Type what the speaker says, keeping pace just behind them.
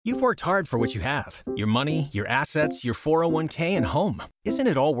You've worked hard for what you have. Your money, your assets, your 401k, and home. Isn't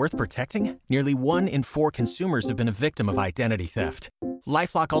it all worth protecting? Nearly 1 in 4 consumers have been a victim of identity theft.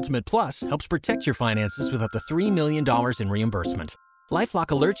 LifeLock Ultimate Plus helps protect your finances with up to $3 million in reimbursement. LifeLock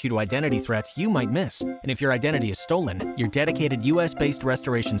alerts you to identity threats you might miss. And if your identity is stolen, your dedicated U.S.-based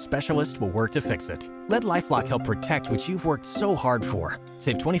restoration specialist will work to fix it. Let LifeLock help protect what you've worked so hard for.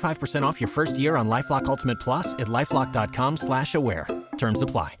 Save 25% off your first year on LifeLock Ultimate Plus at LifeLock.com/aware. Terms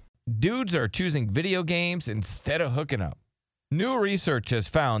apply. Dudes are choosing video games instead of hooking up. New research has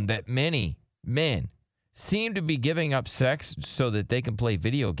found that many men seem to be giving up sex so that they can play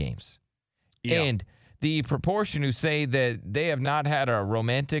video games. Yeah. And the proportion who say that they have not had a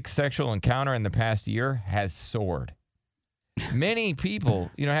romantic sexual encounter in the past year has soared. Many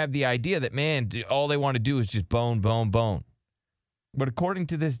people, have the idea that, man, all they want to do is just bone, bone, bone. But according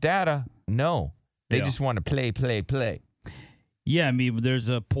to this data, no. They just want to play, play, play. Yeah, I mean, there's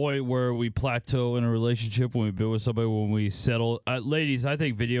a point where we plateau in a relationship when we've been with somebody, when we settle. Ladies, I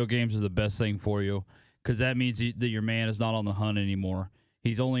think video games are the best thing for you because that means that your man is not on the hunt anymore.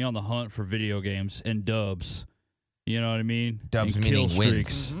 He's only on the hunt for video games and dubs. You know what I mean? Dubs and meaning kill wins.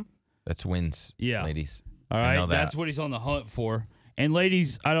 streaks. Mm-hmm. That's wins, ladies. All right, that's what he's on the hunt for. And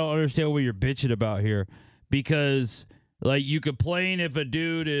ladies, I don't understand what you're bitching about here because, you complain if a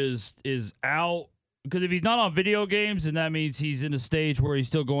dude is out. Because if he's not on video games, then that means he's in a stage where he's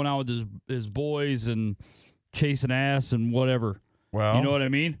still going out with his boys and chasing ass and whatever. Well, you know what I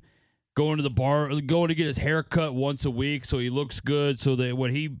mean? Going to the bar, going to get his hair cut once a week so he looks good so that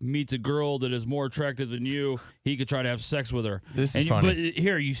when he meets a girl that is more attractive than you, he could try to have sex with her. This is funny. But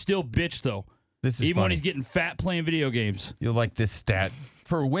here, you still bitch, though. This is Even funny. when he's getting fat playing video games. You'll like this stat.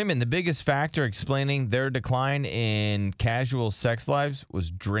 For women, the biggest factor explaining their decline in casual sex lives was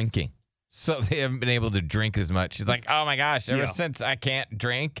drinking. So they haven't been able to drink as much. She's like, oh, my gosh, ever since I can't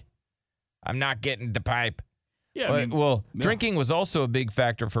drink, I'm not getting the pipe. Yeah, drinking was also a big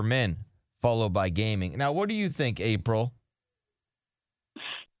factor for men, followed by gaming. Now, what do you think, April?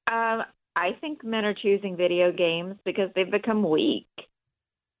 I think men are choosing video games because they've become weak.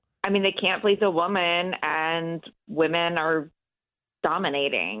 I mean, they can't please a woman, and women are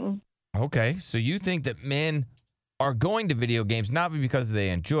dominating. Okay, so you think that men are going to video games not because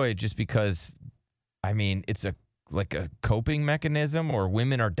they enjoy it, just because, it's a coping mechanism, or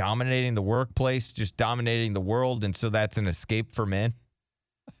women are dominating the workplace, just dominating the world, and so that's an escape for men?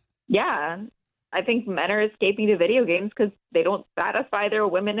 Yeah. I think men are escaping to video games because they don't satisfy their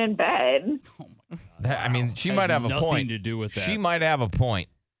women in bed. Oh my God. She might have a point. Nothing to do with that. She might have a point.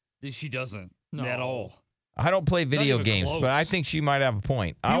 She doesn't at all. I don't play video even games, close. but I think she might have a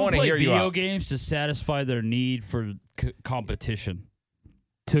point. I People want to hear you play video out. games to satisfy their need for competition,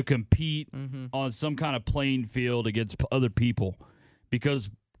 to compete on some kind of playing field against other people, because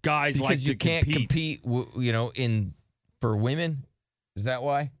guys like to can't compete. For women. Is that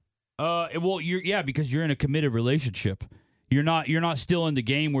why? Because you're in a committed relationship. You're not still in the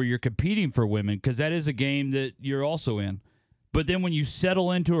game where you're competing for women, because that is a game that you're also in. But then when you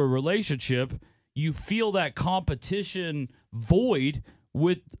settle into a relationship, you feel that competition void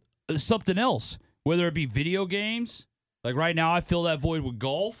with something else, whether it be video games. Like right now, I feel that void with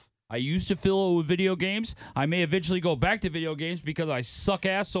golf. I used to feel it with video games. I may eventually go back to video games because I suck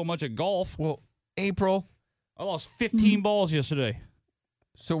ass so much at golf. Well, April, I lost 15 balls yesterday.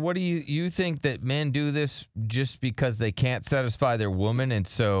 So what do you think that men do this just because they can't satisfy their woman, and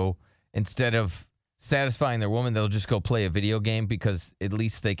so instead of satisfying their woman, they'll just go play a video game because at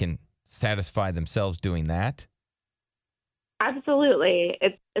least they can satisfy themselves doing that? Absolutely.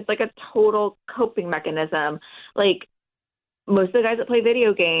 It's like a total coping mechanism. Like, most of the guys that play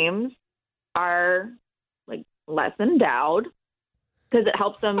video games are less endowed because it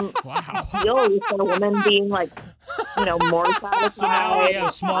helps them feel with a woman being more satisfied. So now we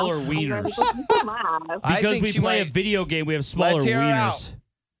have smaller wieners. Because we play a video game, we have smaller wieners.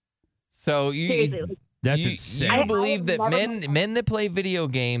 So that's insane. You believe that men that play video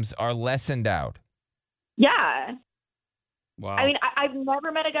games are less endowed? Yeah. Wow. I mean, I've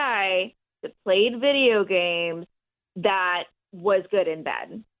never met a guy that played video games that was good in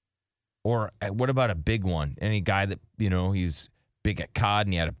bed. Or what about a big one? Any guy that, he's big at COD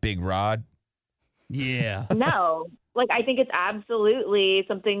and he had a big rod? Yeah. No. I think it's absolutely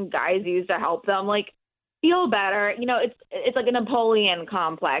something guys use to help them, feel better. It's like a Napoleon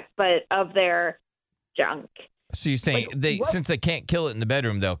complex, but of their junk. So you're saying since they can't kill it in the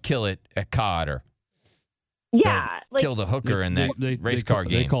bedroom, they'll kill it at COD or kill the hooker in that race car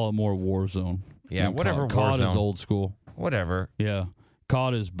game. They call it more Warzone. Yeah, whatever. COD Warzone is old school. Whatever. Yeah.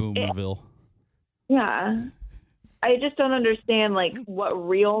 COD is Boomerville. Yeah. I just don't understand, like, what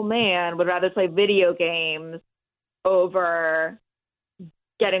real man would rather play video games over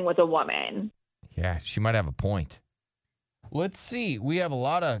getting with a woman. Yeah, she might have a point. Let's see. We have a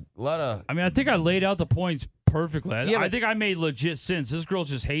lot of. I mean, I think I laid out the points perfectly. Yeah, I but- think I made legit sense. This girl's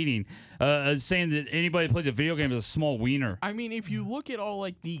just hating, saying that anybody that plays a video game is a small wiener. I mean, if you look at all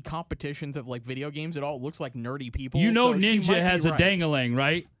like the competitions of like video games, it all looks like nerdy people. You know, so she Ninja might be has a right. dangalang,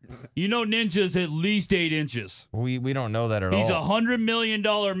 right? You know, Ninja's at least 8 inches. We don't know that at He's all. $100 million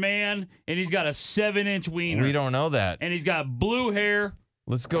man, and he's got a 7-inch wiener. We don't know that. And he's got blue hair.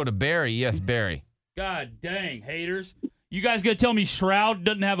 Let's go to Barry. Yes, Barry. God dang, haters. You guys gonna tell me Shroud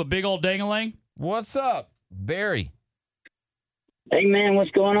doesn't have a big old dangalang? What's up, Barry? Hey, man,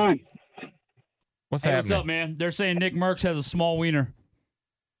 what's going on? What's Hey, happening? what's up, man? They're saying Nick Merckx has a small wiener.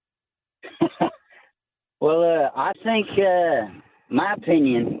 Well, I think my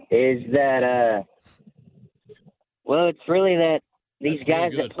opinion is that, well, it's really that these That's really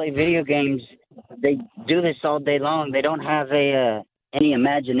guys good. that play video games, they do this all day long. They don't have any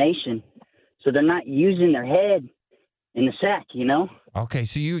imagination, so they're not using their head in the sack, you know? Okay,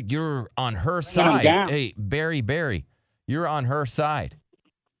 so you're on her I'm side. down. Hey, Barry, you're on her side.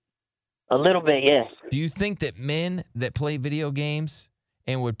 A little bit, yes. Do you think that men that play video games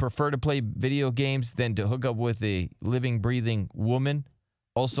and would prefer to play video games than to hook up with a living, breathing woman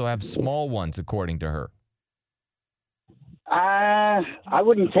also have small ones, according to her? I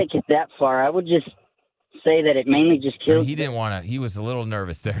wouldn't take it that far. I would just say that it mainly just kills. He didn't want to. He was a little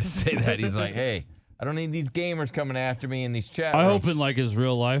nervous there to say that. He's like, hey, I don't need these gamers coming after me in these chat I rooms. hope in like his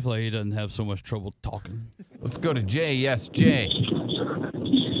real life, like he doesn't have so much trouble talking. Let's go to Jay. Yes, Jay.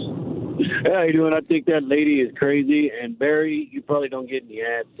 Hey, how you doing? I think that lady is crazy, and Barry, you probably don't get any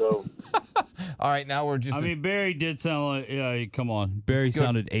ads, so. All right, now we're just. I mean, Barry did sound like, yeah, come on. Barry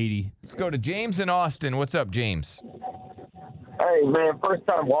sounded 80. Let's go to James in Austin. What's up, James? Hey, man, first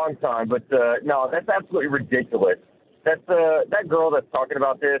time, long time, but no, that's absolutely ridiculous. That's that girl that's talking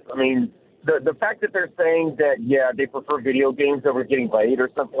about this. I mean, the fact that they're saying that, yeah, they prefer video games over getting laid or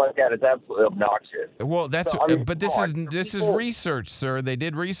something like that is absolutely obnoxious. Well, that's. So, I mean, but this come is on, this is people- research, sir. They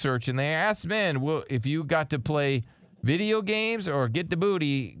did research and they asked men, well, if you got to play video games or get the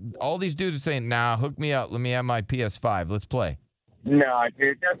booty. All these dudes are saying, "Nah, hook me up. Let me have my PS5. Let's play." Nah,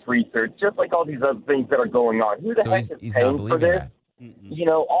 dude, that's research. Just like all these other things that are going on. Who the So heck he's is not paying for believing this? that. You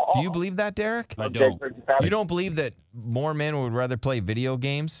know, Do you believe that, Derek? I don't. You don't believe that more men would rather play video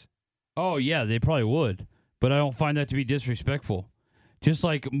games? Oh, yeah, they probably would. But I don't find that to be disrespectful. Just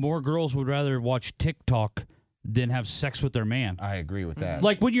like more girls would rather watch TikTok than have sex with their man. I agree with that.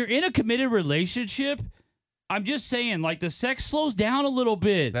 Like when you're in a committed relationship, I'm just saying, like the sex slows down a little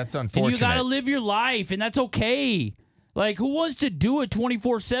bit. That's And unfortunate. you got to live your life, and that's okay. Like, who wants to do it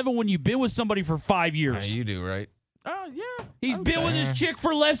 24/7 when you've been with somebody for 5 years? You do, right? Oh, yeah. He's I would been say. with his chick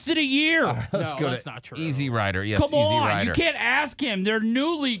for less than a year. Let's No, go that's to not true. Easy Rider. Yes, Come Easy on, Rider. you can't ask him. They're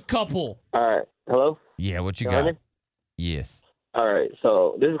newly couple. All right. Hello? Yeah, what you Can you hear got? me? Yes. All right.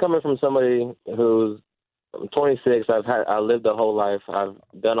 So this is coming from somebody who's I'm 26. I lived a whole life. I've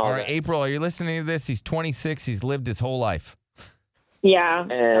done all All right, that. April, are you listening to this? He's 26. He's lived his whole life. Yeah, And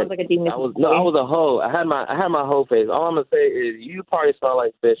sounds like a demon. I was a hoe. I had my hoe face. All I'm gonna say is you probably smell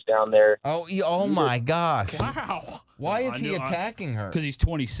like fish down there. Oh, oh my gosh. Wow. Why is I he knew- attacking her? Because he's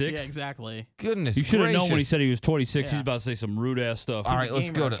 26. Yeah, exactly. Goodness You should have known when he gracious. said he was 26. Yeah. He's about to say some rude ass stuff. All right, let's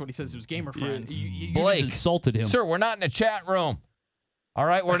Gamer, go that's to what he says. It was gamer friends. You Blake. just insulted him. Sir, we're not in a chat room. All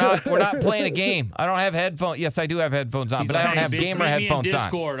right, we're not playing a game. I don't have headphones. Yes, I do have headphones on, He's but I like, don't "Hey, have bitch, gamer meet me in headphones on.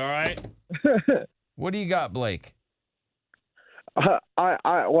 Discord, all right? What do you got, Blake?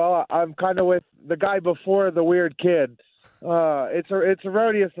 I'm kind of with the guy before the weird kid. It's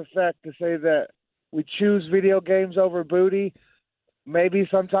erroneous effect to say that we choose video games over booty. Maybe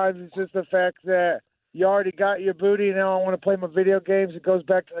sometimes it's just the fact that you already got your booty. Now I want to play my video games. It goes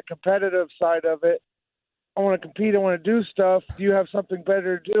back to the competitive side of it. I want to compete. I want to do stuff. Do you have something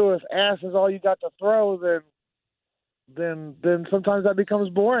better to do? If ass is all you got to throw, then sometimes that becomes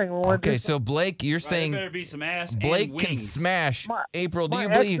boring. We wanna Okay, do so Blake, you're Right, saying there better be some ass Blake and can wings. smash. My- April, do my you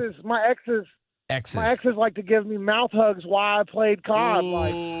believe exes. exes? My exes like to give me mouth hugs while I played COD.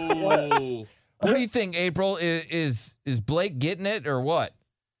 Like, Ooh. What do you think, April? Is Blake getting it or what?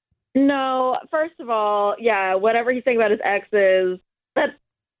 No, first of all, yeah, whatever he's saying about his exes,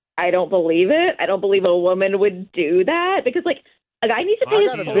 I don't believe it. I don't believe a woman would do that because, like, a guy needs to pay I his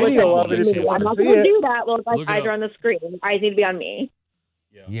got a bills. video of it if you I'm wanna not see going to it. do that. Well, Look it eyes up. are on the screen. Eyes need to be on me.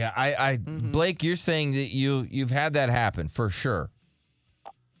 Yeah, I Blake, you're saying that you've had that happen for sure.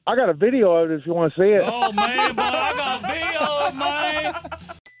 I got a video of it if you want to see it. Oh, man, but I got video, man.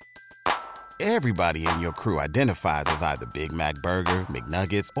 Everybody in your crew identifies as either Big Mac Burger,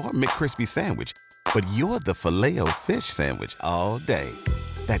 McNuggets, or McCrispy Sandwich. But you're the Filet-O-Fish Sandwich all day.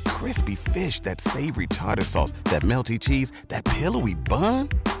 That crispy fish, that savory tartar sauce, that melty cheese, that pillowy bun.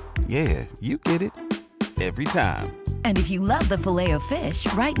 Yeah, you get it. Every time. And if you love the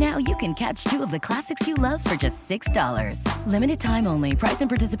Filet-O-Fish, right now you can catch 2 of the classics you love for just $6. Limited time only. Price and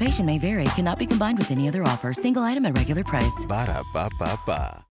participation may vary. Cannot be combined with any other offer. Single item at regular price. Ba-da-ba-ba-ba.